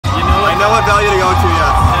want value to go to,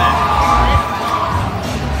 yes.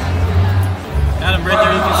 Adam, right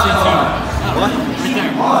there you can see too. What? Right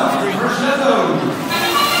there.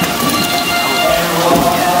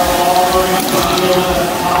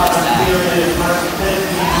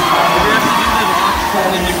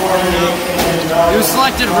 You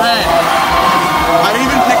selected red. I didn't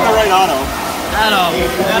even pick the right auto. Adam,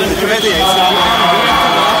 Did you hit the ace now?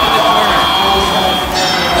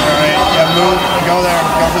 Alright, yeah, move, go there,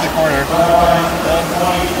 go for the corner.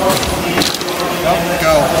 Nope,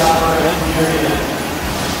 go.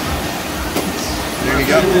 There you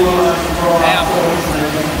go. Damn.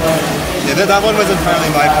 Yeah, that one was entirely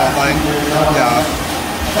my fault. Yeah.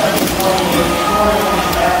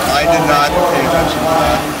 I did not pay attention to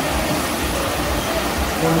that.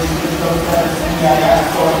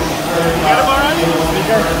 Got him already?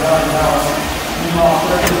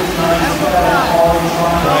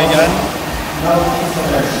 Try again.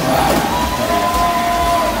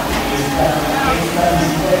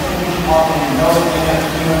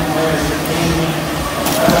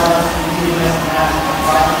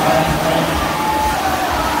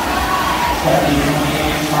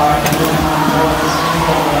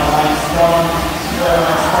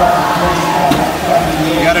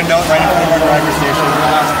 You got a note right in front of our driver's station.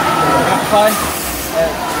 Fine.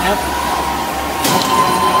 Yep.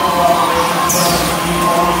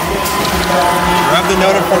 Grab the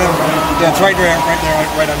note in front of. Yeah, it's right there,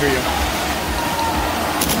 right under you.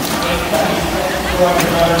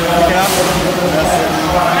 Pick it up.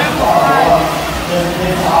 Yes.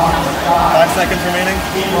 5 seconds remaining.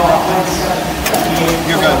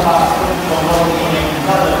 You're good.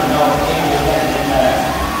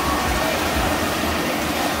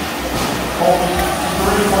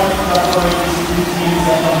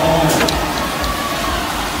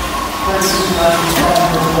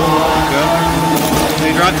 Good. So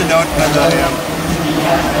you dropped the note at the area.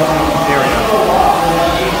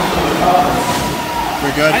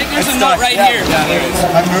 We're good. I think there's a note right here. Yeah, there is.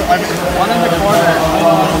 One in the corner.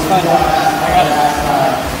 It's fine. I got it.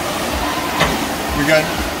 You're good.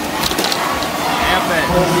 Amp it.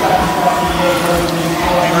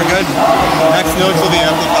 Okay, we're good. Next notes will be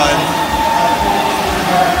amplified.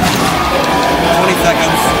 20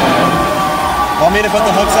 seconds. Want me to put the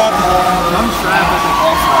hooks up? I'm strapped with the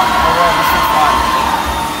close one. This is fine.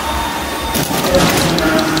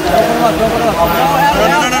 Open it up.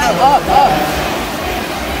 No. Up.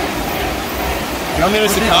 You want me to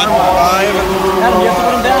sit on 5? Adam, you have to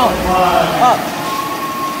put him down. Up.